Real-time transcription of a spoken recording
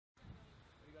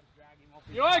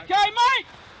You okay, mate?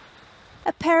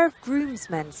 A pair of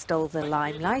groomsmen stole the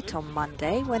limelight on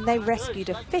Monday when they rescued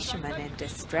a fisherman in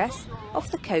distress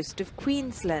off the coast of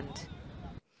Queensland.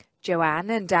 Jo-Anne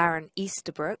and Aaron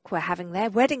Easterbrook were having their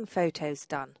wedding photos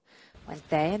done when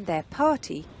they and their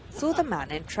party saw the man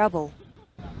in trouble.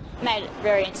 Made it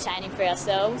very entertaining for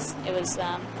ourselves. It was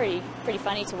pretty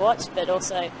funny to watch, but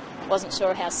also wasn't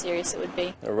sure how serious it would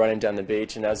be. They were running down the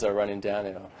beach, and as they were running down,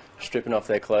 they were stripping off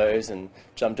their clothes and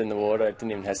jumped in the water,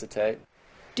 didn't even hesitate.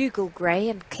 Dougal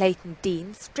and Clayton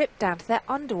Deane stripped down to their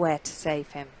underwear to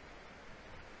save him.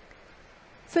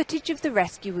 Footage of the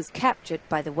rescue was captured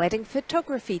by the wedding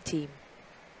photography team.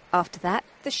 After that,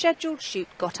 the scheduled shoot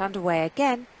got underway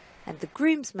again, and the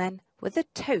groomsmen were the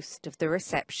toast of the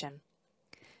reception.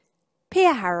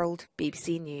 Pia Harold,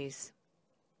 BBC News.